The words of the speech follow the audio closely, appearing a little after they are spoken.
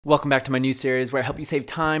Welcome back to my new series where I help you save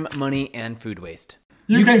time, money, and food waste.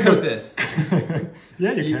 You can cook this.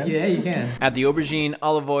 Yeah, you can. Yeah, you can. Add the aubergine,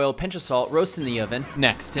 olive oil, pinch of salt, roast in the oven.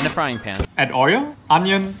 Next, in a frying pan, Add oil,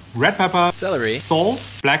 onion, red pepper, celery, salt,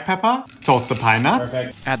 black pepper, toast the pine nuts,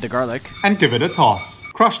 Perfect. add the garlic. and give it a toss.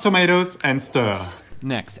 Crush tomatoes and stir.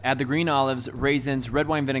 Next, add the green olives, raisins, red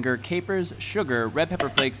wine vinegar, capers, sugar, red pepper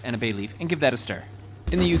flakes, and a bay leaf, and give that a stir.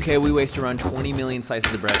 In the UK, we waste around 20 million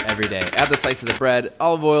slices of bread every day. Add the slices of bread,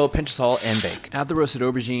 olive oil, pinch of salt, and bake. Add the roasted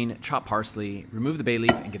aubergine, chop parsley, remove the bay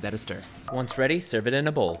leaf, and give that a stir. Once ready, serve it in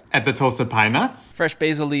a bowl. Add the toasted pine nuts. Fresh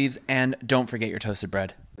basil leaves, and don't forget your toasted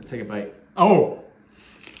bread. Let's take a bite. Oh!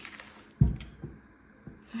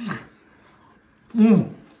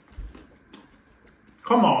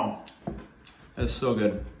 Come on. That's so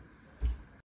good.